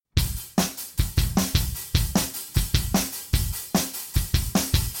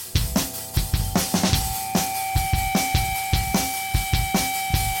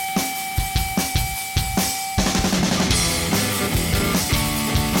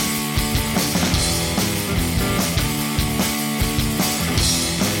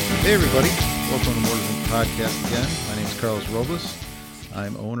Hey everybody, welcome to Mortals Inc. Podcast again. My name is Carlos Robles.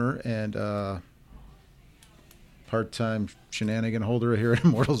 I'm owner and part-time shenanigan holder here at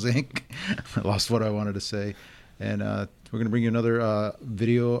Mortals Inc. I lost what I wanted to say. And we're going to bring you another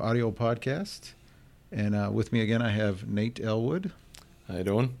audio podcast. And with me again, I have Nate Elwood. How you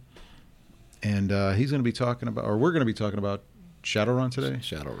doing? And he's going to be talking about, or we're going to be talking about Shadowrun today?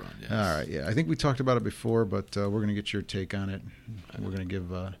 Shadowrun, yes. All right, yeah. I think we talked about it before, but we're going to get your take on it. We're going to give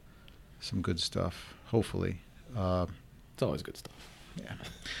some good stuff, hopefully. It's always good stuff. Yeah.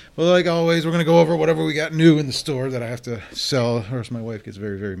 Well, like always, we're going to go over whatever we got new in the store that I have to sell, or else my wife gets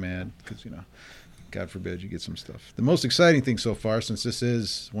very, very mad because, God forbid you get some stuff. The most exciting thing so far, since this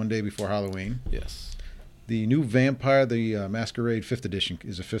is one day before Halloween. Yes. The new Vampire, the Masquerade 5th edition.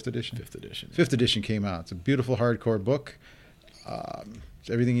 Is it 5th edition? 5th edition. 5th edition came out. It's a beautiful hardcore book. It's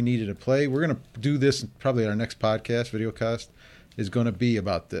everything you needed to play. We're going to do this probably our next podcast, videocast, is going to be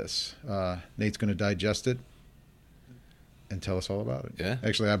about this. Nate's going to digest it and tell us all about it. Yeah.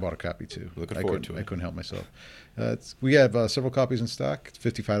 Actually, I bought a copy too. Looking forward to it. I couldn't help myself. We have several copies in stock. It's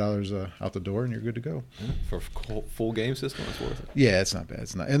 $55 out the door, and you're good to go. Yeah, for a full game system, it's worth it. Yeah, it's not bad.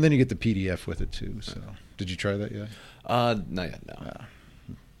 It's not, and then you get the PDF with it too. So, did you try that yet? Not yet. No.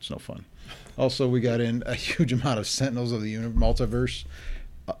 It's no fun. Also, we got in a huge amount of Sentinels of the Multiverse.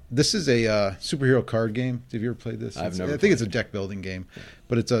 This is a superhero card game. Have you ever played this? I've never. I think it's a deck building game,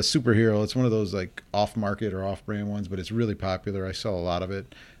 but it's a superhero. It's one of those like off-market or off-brand ones, but it's really popular. I sell a lot of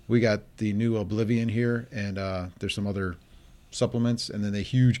it. We got the new Oblivion here, and there's some other supplements, and then a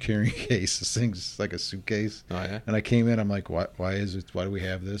huge carrying case. This thing's like a suitcase. Oh yeah. And I came in. I'm like, why is it? Why do we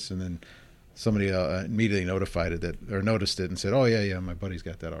have this? And then somebody immediately notified it or noticed it and said, "Oh yeah, my buddy's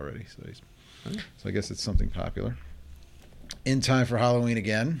got that already." So I guess it's something popular. In time for Halloween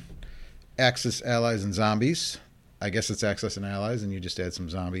again, Axis, Allies, and Zombies. I guess it's Axis and Allies, and you just add some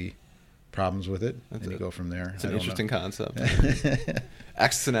zombie problems with it, and you go from there. It's an interesting concept.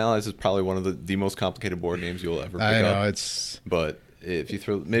 Axis and Allies is probably one of the most complicated board games you'll ever pick up. I know, it's... But if you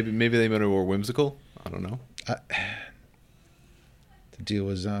throw... Maybe they made it more whimsical. I don't know. To deal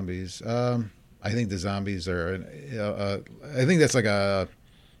with zombies. I think the zombies are... I think that's like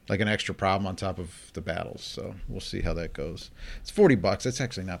an extra problem on top of the battles, so we'll see how that goes. It's $40. That's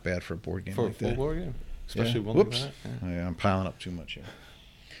actually not bad for a board game for like a full that. board game, especially one Whoops. like that. Yeah, I'm piling up too much here.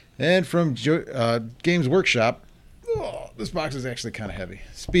 And from Games Workshop, this box is actually kind of heavy.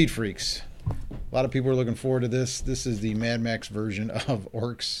 Speed Freaks. A lot of people are looking forward to this. This is the Mad Max version of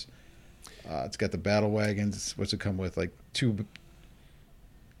Orcs. It's got the battle wagons. What's it come with? Like two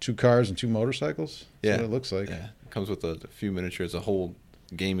cars and two motorcycles? Yeah, That's what it looks like. Yeah, it comes with a few miniatures, a whole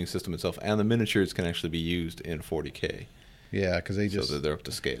gaming system itself, and the miniatures can actually be used in 40K. Yeah, because they're up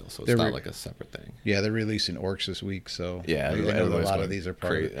to scale, so it's not like a separate thing. Yeah, they're releasing Orcs this week, so yeah, I know a lot of these are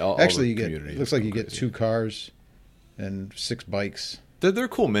part of it. Actually, it looks like you get 2 cars and 6 bikes. They're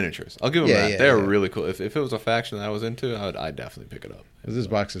cool miniatures. I'll give them that. They're really cool. If it was a faction that I was into, I'd definitely pick it up. This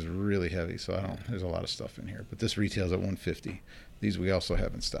box is really heavy, so there's a lot of stuff in here. But this retails at $150. These we also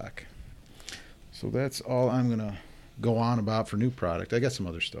have in stock. So that's all I'm gonna go on about for new product. I got some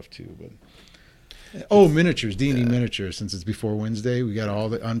other stuff too, but miniatures, D&D miniatures. Since it's before Wednesday, we got all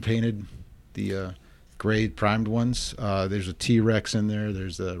the unpainted, the gray primed ones. There's a T-Rex in there.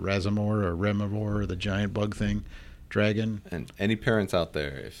 There's a Razamor or Remivore, the giant bug thing, dragon. And any parents out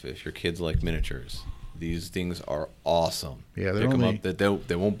there, if your kids like miniatures, these things are awesome. Yeah, they're pick only... them up.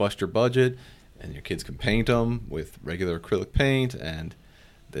 They won't bust your budget, and your kids can paint them with regular acrylic paint, and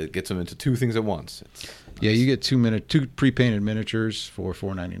that gets them into 2 things at once. Yeah, you get 2 pre-painted miniatures for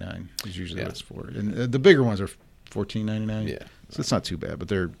 $4.99 is usually what it's for. And the bigger ones are $14.99. Yeah. So it's not too bad, but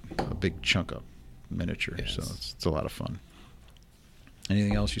they're a big chunk of miniature, so it's a lot of fun.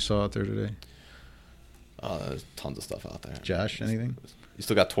 Anything else you saw out there today? There's tons of stuff out there. Josh, anything? You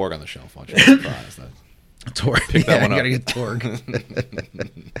still got Torg on the shelf. Aren't you surprised? Torg. Pick that one up. I got to get Torg.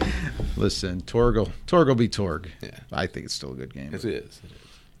 Listen, Torg will be Torg. Yeah. I think it's still a good game. Yes, it is.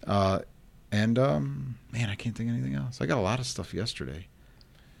 Man, I can't think of anything else. I got a lot of stuff yesterday.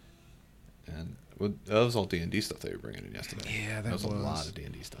 And that was all D&D stuff they were bringing in yesterday. Yeah, that was a lot of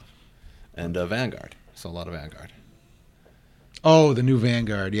D&D stuff. And Vanguard. So a lot of Vanguard. Oh, the new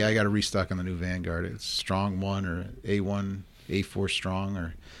Vanguard. Yeah, I got to restock on the new Vanguard. It's Strong 1 or A1, A4 Strong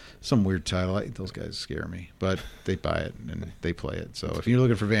or some weird title. Those guys scare me. But they buy it and they play it. So if you're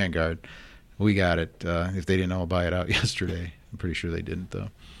looking for Vanguard, we got it. If they didn't all buy it out yesterday. I'm pretty sure they didn't, though.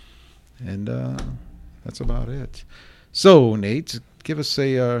 And that's about it. So, Nate, give us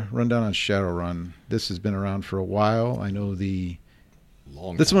a rundown on Shadowrun. This has been around for a while. I know the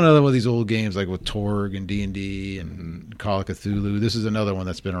long That's time. one of these old games like with Torg and D&D and Call of Cthulhu. This is another one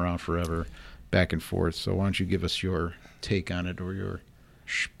that's been around forever, back and forth. So why don't you give us your take on it, or your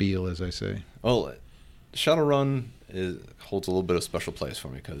spiel, as I say? Well, Shadowrun holds a little bit of special place for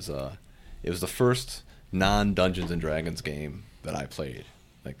me because it was the first non-Dungeons and Dragons game that I played.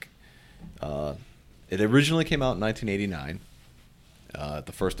 Like, it originally came out in 1989,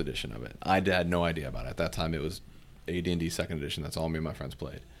 the first edition of it. I had no idea about it. At that time, it was AD&D second edition. That's all me and my friends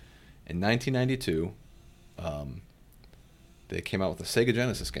played. In 1992, they came out with a Sega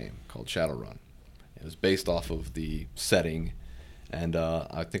Genesis game called Shadowrun. It was based off of the setting, and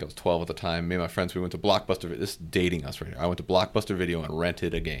I think I was 12 at the time. Me and my friends, we went to Blockbuster. This is dating us right here. I went to Blockbuster Video and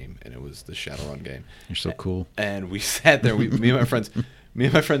rented a game, and it was the Shadowrun game. You're so cool. And we sat there. Me and my friends,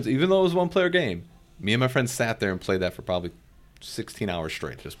 even though it was a one-player game, me and my friends sat there and played that for probably 16 hours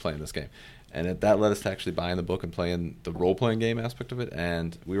straight, just playing this game. And that led us to actually buying the book and playing the role-playing game aspect of it,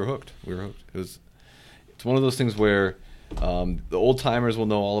 and we were hooked. It's one of those things where the old-timers will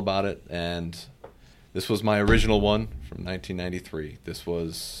know all about it, and this was my original one from 1993. This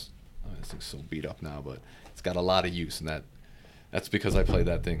thing's so beat up now, but it's got a lot of use, and that's because I played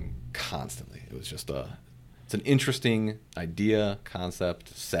that thing constantly. It was just it's an interesting idea,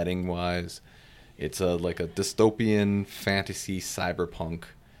 concept, setting-wise. It's like a dystopian fantasy cyberpunk.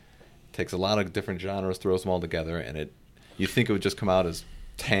 Takes a lot of different genres, throws them all together, and you think it would just come out as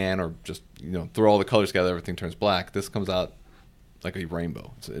tan or just throw all the colors together, everything turns black. This comes out like a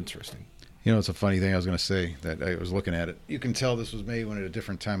rainbow. It's interesting. It's a funny thing I was going to say that I was looking at it. You can tell this was made when at a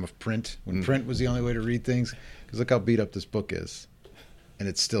different time of print, when print was the only way to read things. Because look how beat up this book is, and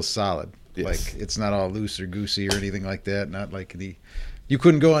it's still solid. Yes. Like, it's not all loose or goosey or anything like that. Not like you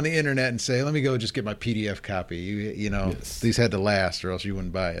couldn't go on the internet and say, "Let me go just get my PDF copy." Yes. These had to last, or else you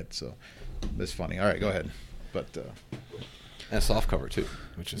wouldn't buy it. So it's funny. All right, go ahead. But And a soft cover too,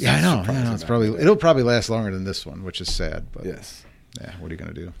 which is I know. surprising. It'll probably last longer than this one, which is sad. But Yes. yeah, what are you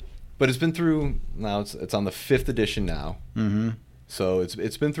gonna do? But it's been through now. It's on the 5th edition now. Mm-hmm. So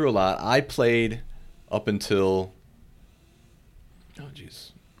it's been through a lot. I played up until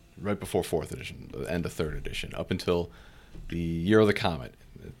right before 4th edition, the end of 3rd edition, up until the Year of the Comet.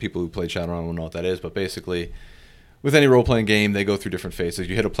 People who played Shadowrun will know what that is, but basically, with any role-playing game, they go through different phases.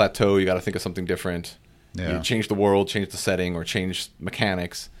 You hit a plateau, you got to think of something different. Yeah. You change the world, change the setting, or change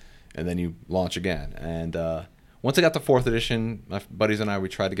mechanics, and then you launch again. And once I got to 4th edition, my buddies and I, we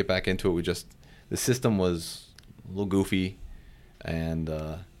tried to get back into it. The system was a little goofy, and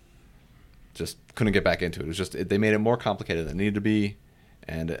just couldn't get back into it. It was just they made it more complicated than it needed to be,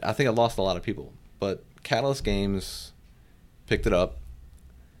 and I think it lost a lot of people. But Catalyst Games picked it up,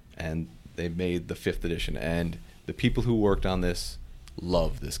 and they made the 5th edition. And the people who worked on this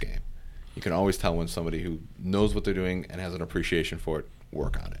love this game. You can always tell when somebody who knows what they're doing and has an appreciation for it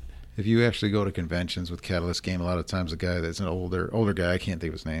work on it. If you actually go to conventions with Catalyst Game, a lot of times the guy that's an older guy, I can't think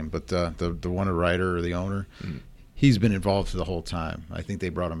of his name, but the one writer or the owner, he's been involved the whole time. I think they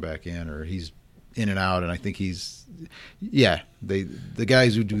brought him back in, or he's in and out, and I think the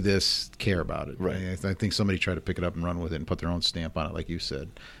guys who do this care about it. Right. I think somebody tried to pick it up and run with it and put their own stamp on it, like you said,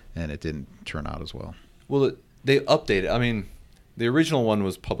 and it didn't turn out as well. Well, they updated. I mean, the original one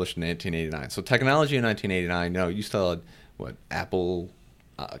was published in 1989. So technology in 1989, you still had Apple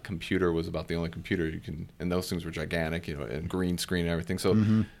computer was about the only computer you can, and those things were gigantic, and green screen and everything. So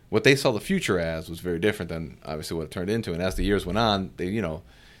what they saw the future as was very different than obviously what it turned into. And as the years went on,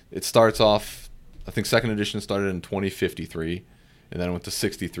 it starts off. I think 2nd edition started in 2053, and then it went to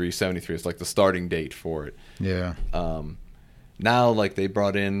 63, 73. It's like the starting date for it. Yeah. Now, they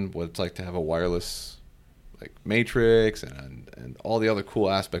brought in what it's like to have a wireless matrix and all the other cool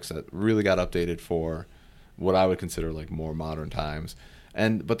aspects that really got updated for what I would consider more modern times.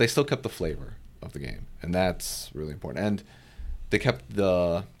 But they still kept the flavor of the game, and that's really important. And they kept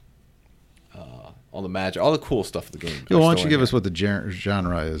all the magic, all the cool stuff of the game. Why don't you give us what the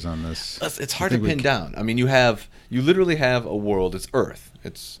genre is on this? It's hard to pin down. I mean, you literally have a world. It's Earth.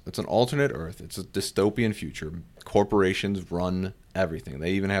 It's an alternate Earth. It's a dystopian future. Corporations run everything.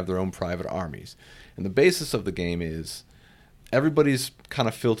 They even have their own private armies. And the basis of the game is everybody's kind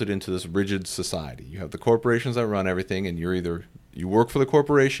of filtered into this rigid society. You have the corporations that run everything, and you work for the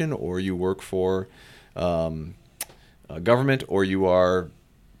corporation, or you work for government, or you are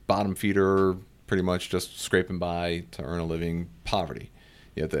bottom feeder, pretty much just scraping by to earn a living, poverty.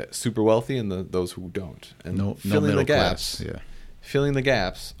 You have the super wealthy and those who don't. And no filling middle the gaps, class. Yeah. Filling the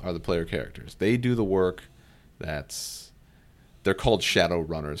gaps are the player characters. They do the work they're called shadow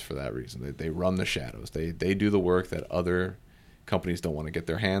runners for that reason. They run the shadows. They do the work that other companies don't want to get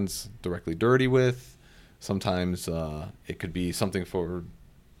their hands directly dirty with, Sometimes it could be something for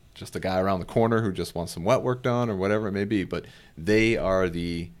just a guy around the corner who just wants some wet work done or whatever it may be. But they are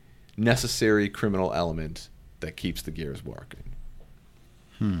the necessary criminal element that keeps the gears working.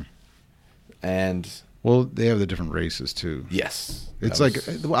 And well, they have the different races too. yes, It's like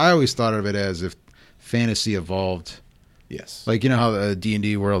I always thought of it as if fantasy evolved. yes, Like, you know how the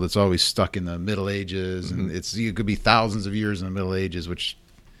D&D world, it's always stuck in the Middle Ages, and it could be thousands of years in the Middle Ages, which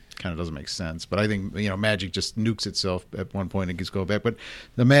kind of doesn't make sense. But I think, magic just nukes itself at one point and gets go back. But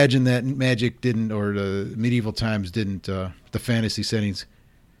imagine that magic didn't, or the medieval times didn't, the fantasy settings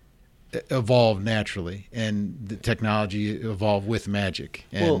evolve naturally, and the technology evolved with magic,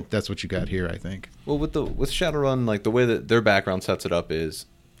 and that's what you got here, I think. Well, with Shadowrun, like the way that their background sets it up is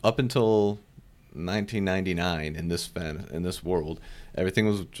up until 1999 in this world, everything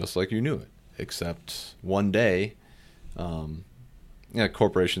was just like you knew it, except one day,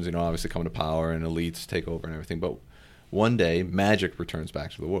 corporations, obviously come to power and elites take over and everything. But one day, magic returns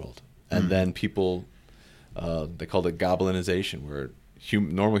back to the world, and then people, they called it goblinization, where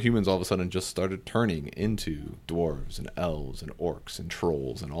normal humans all of a sudden just started turning into dwarves and elves and orcs and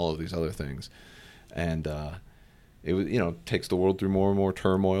trolls and all of these other things, and it was takes the world through more and more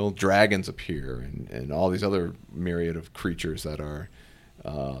turmoil. Dragons appear and all these other myriad of creatures that are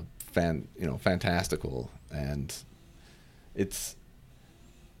fantastical, and it's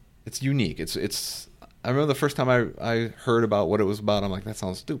unique. It's I remember the first time I heard about what it was about, I'm like, that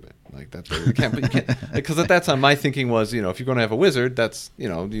sounds stupid. Like, you can't, because at that time my thinking was, if you're going to have a wizard, that's,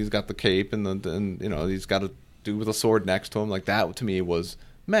 he's got the cape and he's got a dude with a sword next to him. Like, that to me was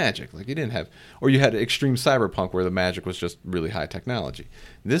magic. Like, you didn't have, or you had extreme cyberpunk where the magic was just really high technology.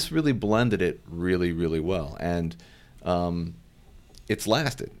 This really blended it really, really well, and it's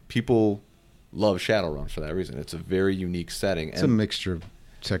lasted. People love Shadowrun for that reason. It's a very unique setting. It's a mixture of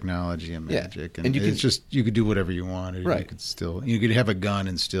technology and magic, and you could do whatever you wanted. Right. You could have a gun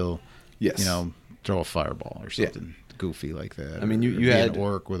and still, yes, throw a fireball or something goofy like that. I mean, you had an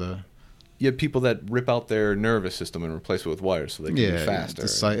orc with a. You had people that rip out their nervous system and replace it with wires so they can be faster.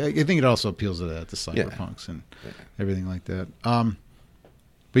 I think it also appeals to that, the cyberpunks and everything like that.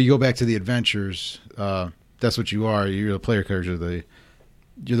 But you go back to the adventures. That's what you are. You're the player character.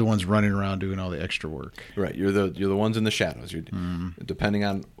 You're the ones running around doing all the extra work. Right. You're the ones in the shadows. You're depending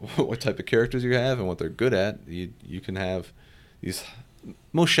on what type of characters you have and what they're good at. You can have these.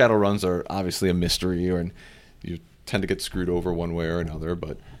 Most shadow runs are obviously a mystery, and you tend to get screwed over one way or another.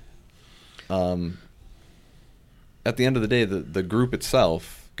 But at the end of the day, the group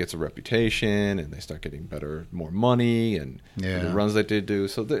itself gets a reputation, and they start getting better, more money, and the runs that they do.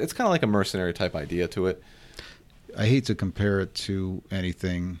 So it's kind of like a mercenary type idea to it. I hate to compare it to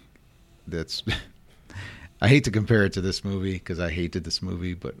anything that's. I hate to compare it to this movie because I hated this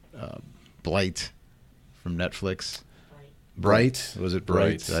movie, but Blight from Netflix. Bright? Was it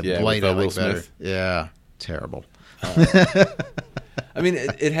Bright? Blight, I like better. Yeah, terrible. I mean,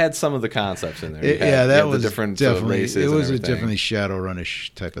 it had some of the concepts in there. That was the different definitely races. It was and a definitely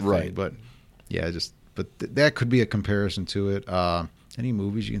Shadowrun-ish type of thing, but that could be a comparison to it. Any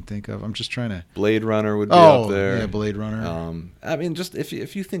movies you can think of? I'm just trying to. Blade Runner would be up there. Yeah, Blade Runner. I mean, just if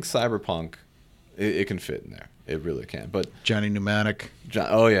you think cyberpunk, it can fit in there. It really can. But Johnny Mnemonic.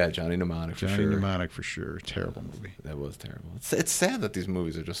 Johnny Mnemonic for sure. Johnny Mnemonic for sure. Terrible movie. That was terrible. It's sad that these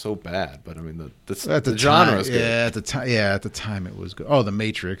movies are just so bad. But I mean, the genre is good. Yeah, at the time it was good. Oh, The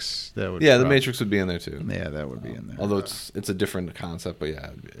Matrix. That would. Yeah, The Matrix would be in there too. Yeah, that would be in there. Although it's a different concept, but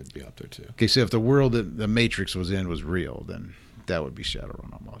yeah, it'd be up there too. Okay, so if the world that The Matrix was in was real, then that would be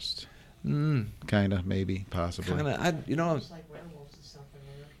Shadowrun almost. Kind of, maybe, possibly. Kind of. It's like werewolves and stuff in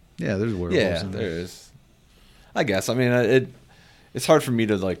there. Yeah, there's werewolves. Yeah, in there is. I guess. I mean, it's hard for me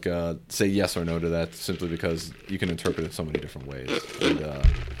to say yes or no to that simply because you can interpret it so many different ways. And,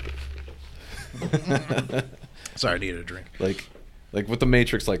 sorry, I needed a drink. Like with the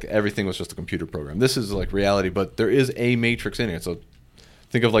Matrix, like everything was just a computer program. This is like reality, but there is a Matrix in it. So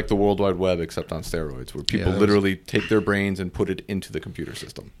think of like the World Wide Web except on steroids, where people literally take their brains and put it into the computer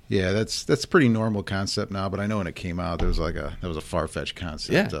system. Yeah, that's a pretty normal concept now. But I know when it came out, there was a far-fetched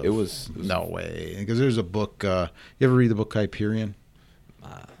concept. Yeah, it was no way, because there's a book. You ever read the book Hyperion?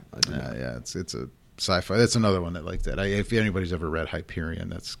 Yeah, it's a sci-fi. That's another one that like that. If anybody's ever read Hyperion,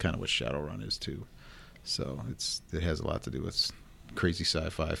 that's kind of what Shadowrun is too. So it has a lot to do with crazy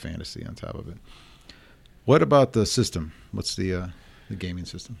sci-fi fantasy on top of it. What about the system? What's the gaming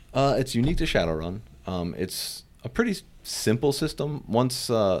system? It's unique to Shadowrun. It's a pretty simple system.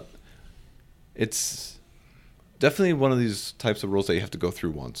 It's definitely one of these types of rules that you have to go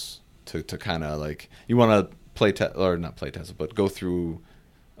through once to kind of like, you want to not play test it, but go through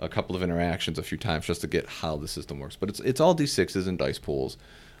a couple of interactions a few times just to get how the system works. But it's all D6s and dice pools.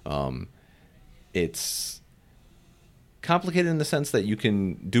 It's complicated in the sense that you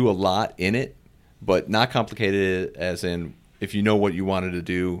can do a lot in it, but not complicated as in if you know what you wanted to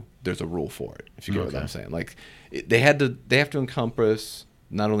do, there's a rule for it. If you get what I'm saying, like they have to encompass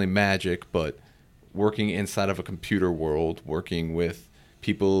not only magic but working inside of a computer world, working with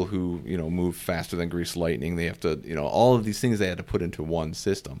people who move faster than greased lightning. They have to all of these things they had to put into one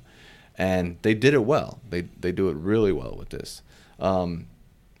system, and they did it well. They do it really well with this.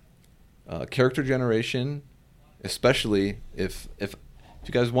 Character generation, especially if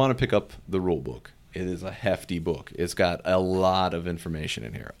you guys want to pick up the rule book, it is a hefty book. It's got a lot of information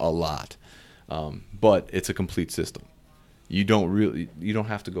in here, a lot, but it's a complete system. You don't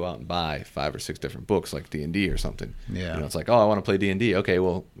have to go out and buy 5 or 6 different books like D&D or something. Yeah, it's like, oh, I want to play D&D. Okay,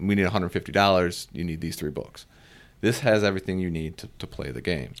 well, we need $150. You need these 3 books. This has everything you need to play the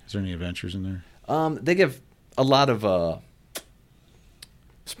game. Is there any adventures in there? They give a lot of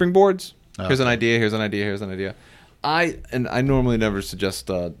springboards. Here's an idea. Here's an idea. Here's an idea. I normally never suggest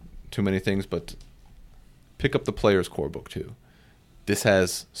too many things, but pick up the player's core book too. This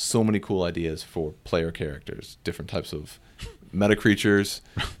has so many cool ideas for player characters, different types of meta creatures.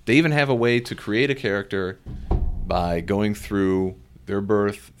 They even have a way to create a character by going through their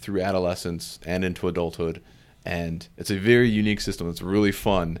birth, through adolescence, and into adulthood. And it's a very unique system. It's really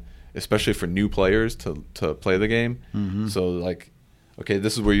fun, especially for new players to play the game. Mm-hmm. So, like, okay,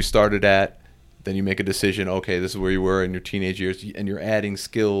 this is where you started at. Then you make a decision. Okay, this is where you were in your teenage years. And you're adding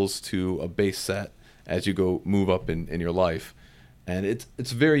skills to a base set as you move up in your life. And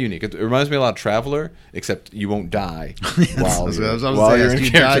it's very unique. It reminds me a lot of Traveler, except you won't die while you're in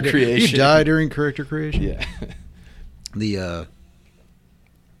character creation. You die during character creation? Yeah. Yeah,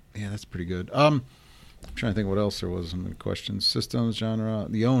 that's pretty good. I'm trying to think what else there was in the questions. Systems, genre,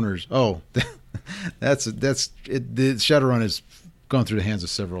 the owners. Oh, that's it. The Shadowrun has gone through the hands of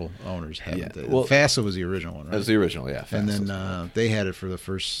several owners, haven't they? Well, FASA was the original one, right? That was the original, yeah. And then they had it for the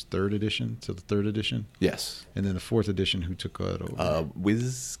third edition, to the third edition. Yes. And then the fourth edition, who took that over?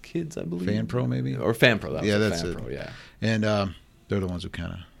 WizKids, I believe. FanPro, maybe? Or FanPro. That's FanPro, it. Yeah. And they're the ones who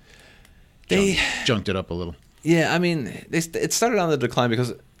kind of junked it up a little. Yeah, I mean, it started on the decline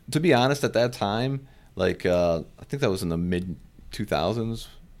because, to be honest, at that time, like I think that was in the mid-2000s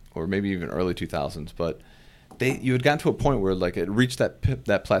or maybe even early 2000s, but you had gotten to a point where like it reached that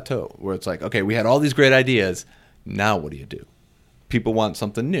plateau where it's like, okay, we had all these great ideas. Now what do you do? People want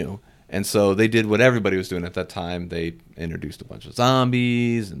something new. And so they did what everybody was doing at that time. They introduced a bunch of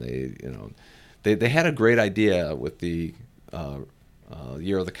zombies, and they had a great idea with the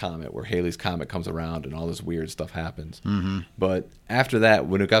Year of the Comet, where Halley's Comet comes around and all this weird stuff happens. Mm-hmm. But after that,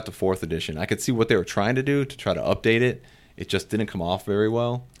 when it got to 4th edition, I could see what they were trying to do to try to update it. It just didn't come off very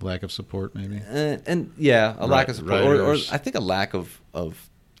well. Lack of support, maybe? Lack of support. Or I think a lack of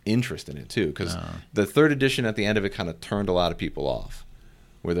interest in it, too, because the 3rd edition at the end of it kind of turned a lot of people off,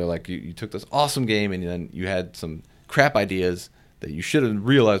 where they're like, you took this awesome game and then you had some crap ideas that you should have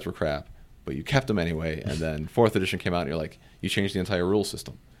realized were crap, but you kept them anyway, and then 4th edition came out and you're like, you changed the entire rule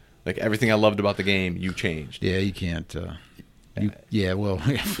system. Like, everything I loved about the game, you changed. Yeah, you can't...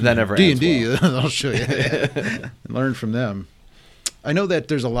 that never D&D, ends well. I'll show you. Learn from them. I know that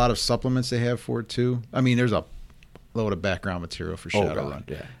there's a lot of supplements they have for it, too. I mean, there's a load of background material for Shadowrun.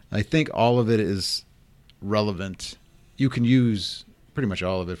 Yeah. I think all of it is relevant. You can use pretty much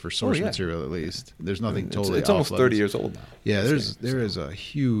all of it for source material, at least. There's nothing totally It's almost 30 years old now. Yeah, there is a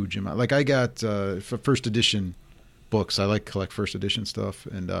huge amount. Like, I got for first edition books. I like to collect first edition stuff,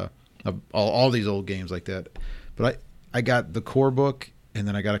 and all these old games like that. But I got the core book, and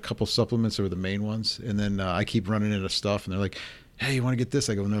then I got a couple supplements that were the main ones, and then I keep running into stuff, and they're like, "Hey, you want to get this?"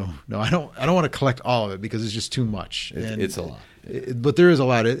 I go, "No, I don't want to collect all of it because it's just too much." It's a lot, but there is a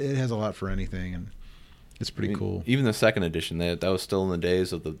lot. It has a lot for anything, and it's pretty cool. Even the 2nd edition, that was still in the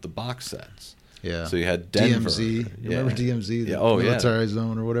days of the box sets. Yeah. So you had Denver. DMZ. Remember DMZ? The military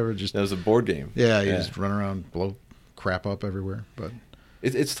zone or whatever. Just that was a board game. Yeah, you just run around, blow crap up everywhere, but.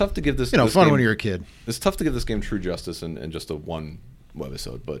 It's tough to give this fun game, when you're a kid. It's tough to give this game true justice in just a one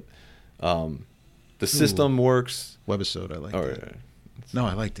webisode, but the system works. Webisode, I like that. No,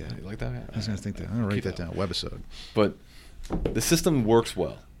 I like that. You like that? I was going to think that. I'm going to write that down. Webisode. But the system works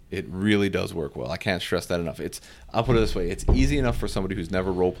well. It really does work well. I can't stress that enough. I'll put it this way. It's easy enough for somebody who's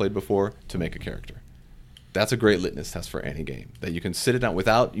never role-played before to make a character. That's a great litmus test for any game, that you can sit it down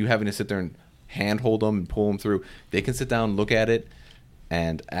without you having to sit there and hand-hold them and pull them through. They can sit down, look at it,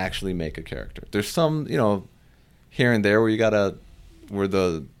 and actually make a character. There's some, here and there where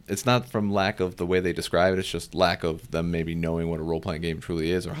it's not from lack of the way they describe it. It's just lack of them maybe knowing what a role playing game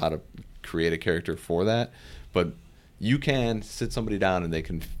truly is or how to create a character for that. But you can sit somebody down and they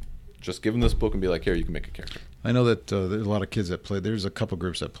can just give them this book and be like, here, you can make a character. I know that there's a lot of kids that play. There's a couple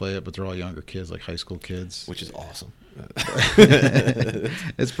groups that play it, but they're all younger kids, like high school kids. Which is awesome.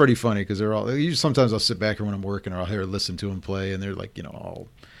 It's pretty funny because they're all. Sometimes I'll sit back here when I'm working, or I'll hear listen to them play, and they're like, all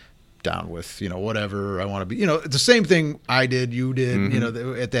down with whatever I want to be. It's the same thing I did, you did.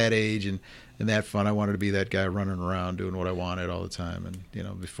 Mm-hmm. At that age and that fun. I wanted to be that guy running around doing what I wanted all the time,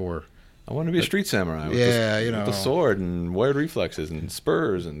 and before. I want to be a street samurai with with the sword and wired reflexes and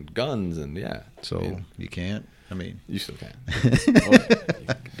spurs and guns and So you can't. I mean, you still can.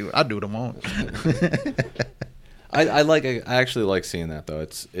 I'll do what I want. I actually like seeing that though.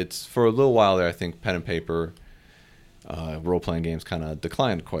 It's for a little while there. I think pen and paper role playing games kind of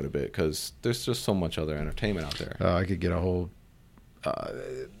declined quite a bit because there's just so much other entertainment out there. I could get a whole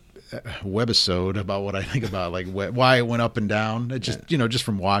webisode about what I think about like why it went up and down. It just just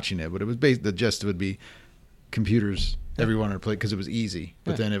from watching it, but it was the gist would be computers. Everyone would play because it was easy,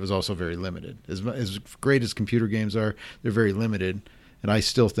 but then it was also very limited. As great as computer games are, they're very limited, and I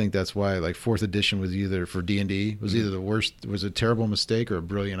still think that's why like 4th edition was either for D&D was either the worst, was a terrible mistake or a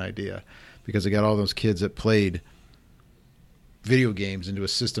brilliant idea, because they got all those kids that played video games into a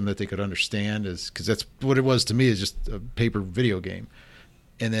system that they could understand, because that's what it was to me, is just a paper video game.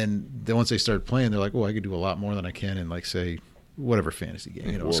 And then once they started playing, they're like, "Oh, I could do a lot more than I can in, like, say, whatever fantasy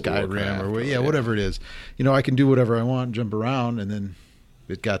game, Skyrim or whatever it is. I can do whatever I want, jump around." And then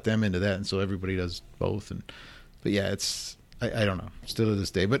it got them into that, and so everybody does both. But yeah, it's I don't know, still to this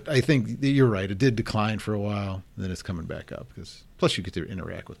day. But I think you're right; it did decline for a while, and then it's coming back up because plus you get to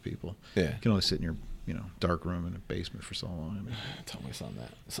interact with people. Yeah, you can only sit in your dark room in a basement for so long. I mean, tell my son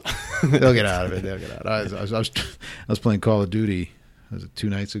that. So. They'll get out of it. They'll get out. I was playing Call of Duty. Was it 2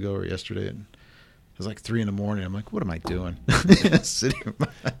 nights ago or yesterday? And it was like 3 a.m. I'm like, what am I doing? Sitting by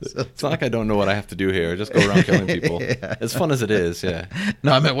myself. It's not like I don't know what I have to do here. I just go around killing people. Yeah. As fun as it is, yeah.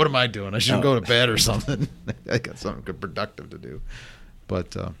 No, I mean, what am I doing? I should go to bed or something. I got something good productive to do.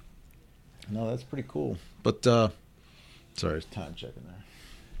 But no, that's pretty cool. But sorry, time checking there.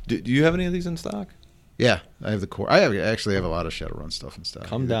 Do you have any of these in stock? Yeah, I have the core. Actually have a lot of Shadowrun stuff in stock.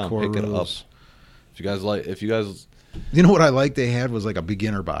 Come down, pick it up. If you guys. You know what I like? They had was like a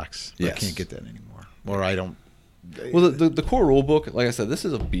beginner box. Yes. I can't get that anymore. Or I don't. Well, the core rule book, like I said, this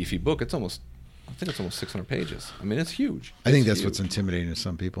is a beefy book. I think it's almost 600 pages. I mean, it's huge. I think that's what's intimidating to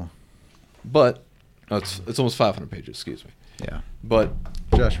some people. But it's almost 500 pages. Excuse me. Yeah. But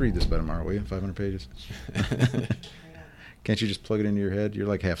Josh, read this by tomorrow, will you? 500 pages. Can't you just plug it into your head? You're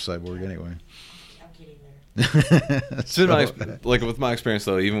like half cyborg anyway. I'm getting there. So, with my experience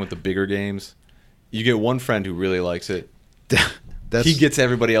though, even with the bigger games, you get one friend who really likes it. He gets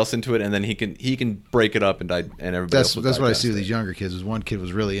everybody else into it, and then he can break it up and everybody else. That's what I see with these younger kids. Is one kid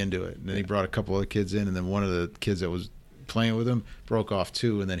was really into it, and then he brought a couple other kids in, and then one of the kids that was playing with him broke off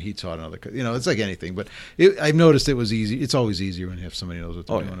too, and then he taught another. It's like anything, but I've noticed it was easy. It's always easier when you have somebody who knows what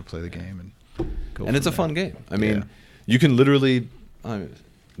they're doing to play the game and go. And it's a fun game. I mean, you can literally.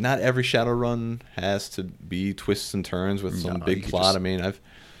 Not every Shadowrun has to be twists and turns with some big plot. I mean,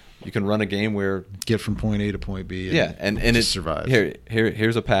 you can run a game where get from point A to point B. And it survives.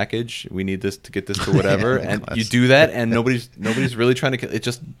 Here's a package. We need this to get this to whatever, and you do that, and nobody's really trying to. It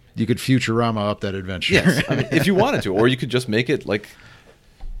just you could Futurama up that adventure. Yes, I mean, if you wanted to, or you could just make it like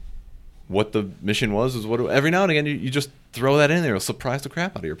what the mission was. Is what every now and again you just throw that in there. It'll surprise the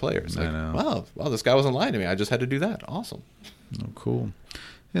crap out of your players. Like, wow, this guy wasn't lying to me. I just had to do that. Awesome. Oh, cool.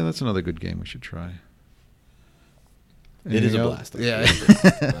 Yeah, that's another good game we should try. It is a blast. Yeah.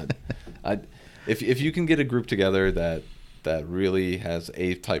 If you can get a group together that really has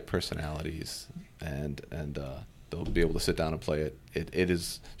A-type personalities and they'll be able to sit down and play it. It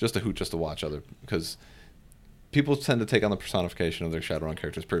is just a hoot just to watch because people tend to take on the personification of their Shadowrun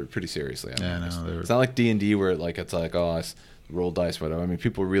characters pretty seriously. It's not like D&D where it's like I roll dice, whatever. I mean,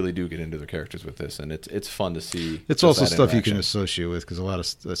 people really do get into their characters with this, and it's fun to see. It's also stuff you can associate with because a lot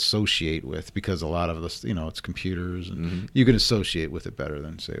of this, it's computers, and you can associate with it better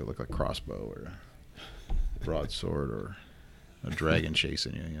than say like a crossbow or a broadsword or a dragon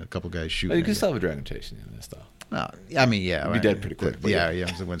chasing you. A couple guys shooting. You can still have a dragon chasing you in this stuff. No, I mean, you'd be dead pretty quick. Yeah.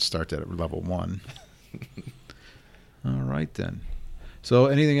 So when start at level 1. All right then. So,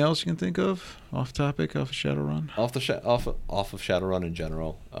 anything else you can think of off topic, off of Shadowrun? Off of Shadowrun in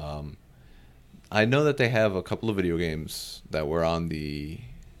general, I know that they have a couple of video games that were on the,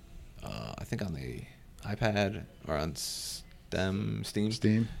 I think on the iPad or on Steam.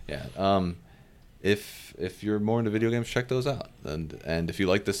 Steam. Yeah. if you're more into video games, check those out. And if you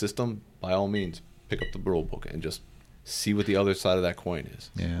like the system, by all means, pick up the rule book and just see what the other side of that coin is.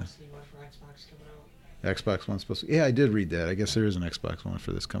 Yeah. See what for Xbox coming out. Xbox One's supposed to. Yeah, I did read that. I guess there is an Xbox One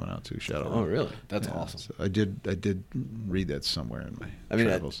for this coming out too. Shadow. Oh, really? That's Yeah, awesome. so I did read that somewhere in my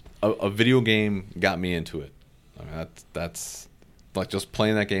travels. A video game got me into it. I mean, that's like just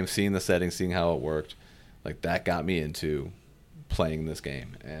playing that game, seeing the settings, seeing how it worked. Like that got me into playing this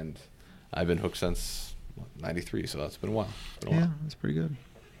game, and I've been hooked since '93. So that's been a while. Yeah, that's pretty good.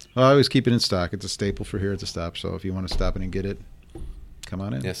 Well, I always keep it in stock. It's a staple for here at the stop. So if you want to stop in and get it, come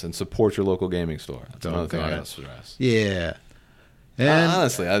on in. Yes, and support your local gaming store. That's another thing I got to stress. Yeah. And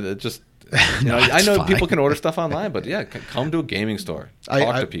Honestly, I just I know fine. people can order stuff online, but yeah, come to a gaming store.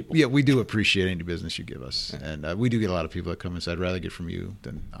 Talk to people. Yeah, we do appreciate any business you give us, and we do get a lot of people that come and say, "I'd rather get from you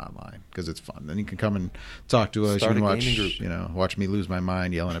than online because it's fun." Then you can come and talk to us. Start you can a watch, gaming group. watch me lose my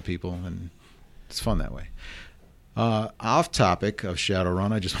mind yelling at people, and it's fun that way. Off topic of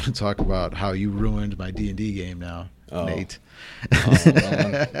Shadowrun, I just want to talk about how you ruined my D&D game now, Nate.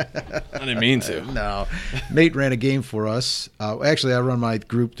 I didn't mean to. No, Nate ran a game for us. Actually, I run my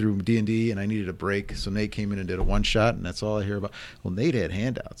group through D&D, and I needed a break, so Nate came in and did a one shot, and that's all I hear about. Well, Nate had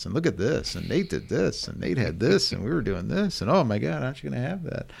handouts, and look at this, and Nate did this, and Nate had this, and we were doing this, and oh my God, aren't you going to have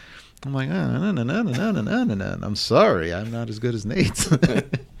that? I'm like, no. I'm sorry, I'm not as good as Nate.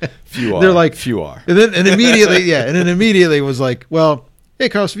 Few are. They're like, few are. and then immediately was like, well, hey,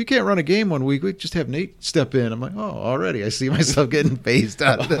 Carlos, if you can't run a game one week, we just have Nate step in. I'm like, oh, already I see myself getting phased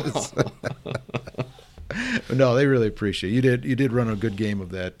out of this. But no, they really appreciate it. You did run a good game of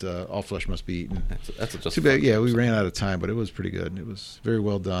that. All flesh must be eaten. That's just too bad. Yeah, we ran out of time, but it was pretty good. It was very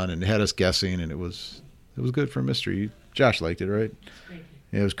well done, and it had us guessing, and it was good for a mystery. Josh liked it, right?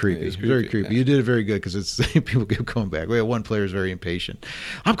 Yeah, it was creepy. It was very creepy, creepy. yeah. You did it very good because it's people kept coming back. We had one player who's very impatient.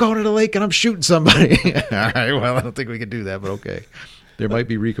 I'm going to the lake and I'm shooting somebody. All right, well, I don't think we can do that, but okay. There might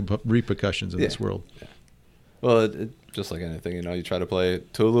be repercussions in this world. Yeah. Well, it, just like anything, you try to play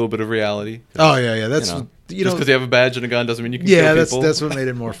it to a little bit of reality. Oh yeah. That's just because you have a badge and a gun doesn't mean you can kill people. that's what made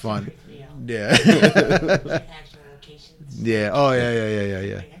it more fun. Yeah. Actual locations. Yeah. Oh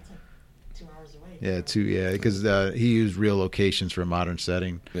yeah. Like, that's 2 hours away. Yeah, because he used real locations for a modern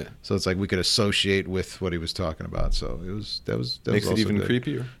setting. Yeah. So it's like we could associate with what he was talking about. So that was makes it also even good.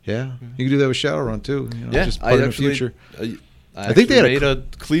 creepier. Yeah. You can do that with Shadowrun too. Yeah, just part of the future. I think they had made a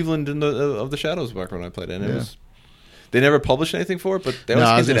Cleveland of the Shadows back when I played it. And it was. They never published anything for it, but they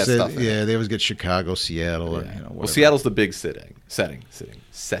always hinted at stuff. Yeah, they always get Chicago, Seattle, or well, whatever. Seattle's the big setting.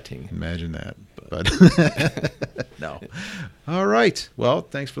 Imagine that, but no. All right. Well,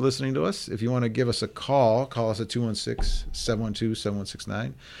 thanks for listening to us. If you want to give us a call us at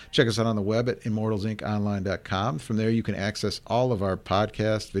 216-712-7169. Check us out on the web at immortalsinconline.com. From there, you can access all of our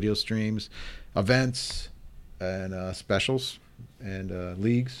podcasts, video streams, events, and specials, and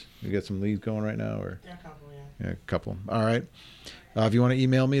leagues. We got some leagues going right now, or Yeah, a couple. yeah, a couple. All right. If you want to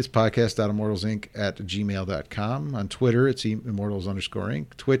email me, it's podcast.immortalsinc@gmail.com. On Twitter, it's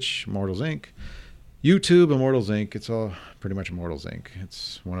immortals_inc. Twitch, Immortals Inc. YouTube, Immortals Inc. It's all pretty much Immortals Inc.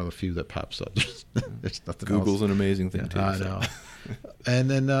 It's one of the few that pops up. There's nothing else. Google's an amazing thing, too. I know. And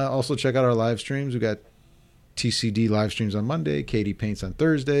then also check out our live streams. We got TCD live streams on Monday, KD Paints on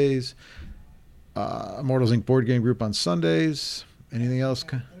Thursdays, Immortals Inc. board game group on Sundays. Anything else?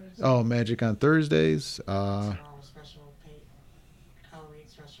 Oh, Magic on Thursdays. Special paint, Halloween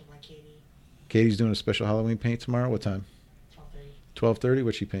special by Katie. Katie's doing a special Halloween paint tomorrow. What time? 12:30.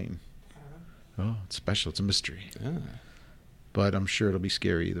 What's she painting? I don't know. Oh, it's special. It's a mystery. Yeah. But I'm sure it'll be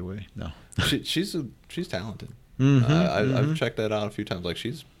scary either way. No. She's talented. Mm-hmm, I've checked that out a few times. Like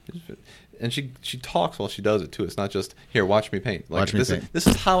she's and she talks while she does it too. It's not just here, watch me paint. Like Watch me paint. This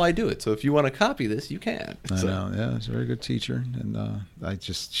is how I do it. So if you want to copy this, you can. I know. Yeah, she's a very good teacher, and I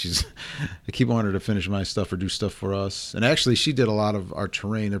keep wanting her to finish my stuff or do stuff for us. And actually, she did a lot of our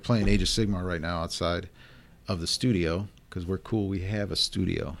terrain. They're playing Age of Sigmar right now outside of the studio because we're cool. We have a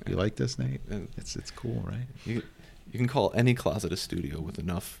studio. You like this, Nate? It's cool, right? You can call any closet a studio with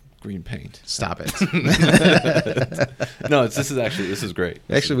enough green paint. Stop it. No, this is great.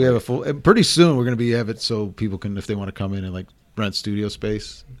 Actually, we have a full. Pretty soon, we're going to have it so people can, if they want to come in and like rent studio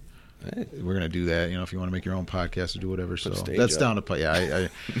space. Hey. We're going to do that. If you want to make your own podcast or do whatever. So stage that's up. down to play. Yeah,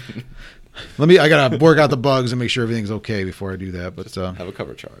 I got to work out the bugs and make sure everything's okay before I do that. But have a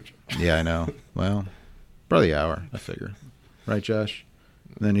cover charge. Yeah, I know. Well, probably an hour, I figure. Right, Josh?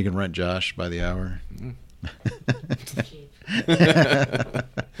 And then you can rent Josh by the hour. Mm. Cheap.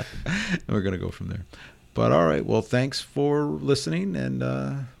 We're going to go from there. But all right. Well, thanks for listening.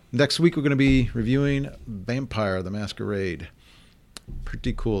 And next week, we're going to be reviewing Vampire the Masquerade.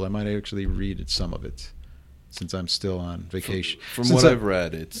 pretty cool. I might actually read some of it since I'm still on vacation. From what I've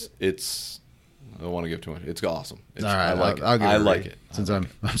read, it's I don't want to give too much. It's awesome. All right, I like it. I'll give I it a like read, it. since I'm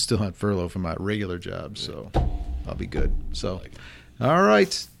still on furlough from my regular job, so I'll be good. So, like it. all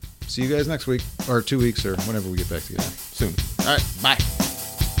right. See you guys next week or 2 weeks or whenever we get back together. Soon. All right. Bye.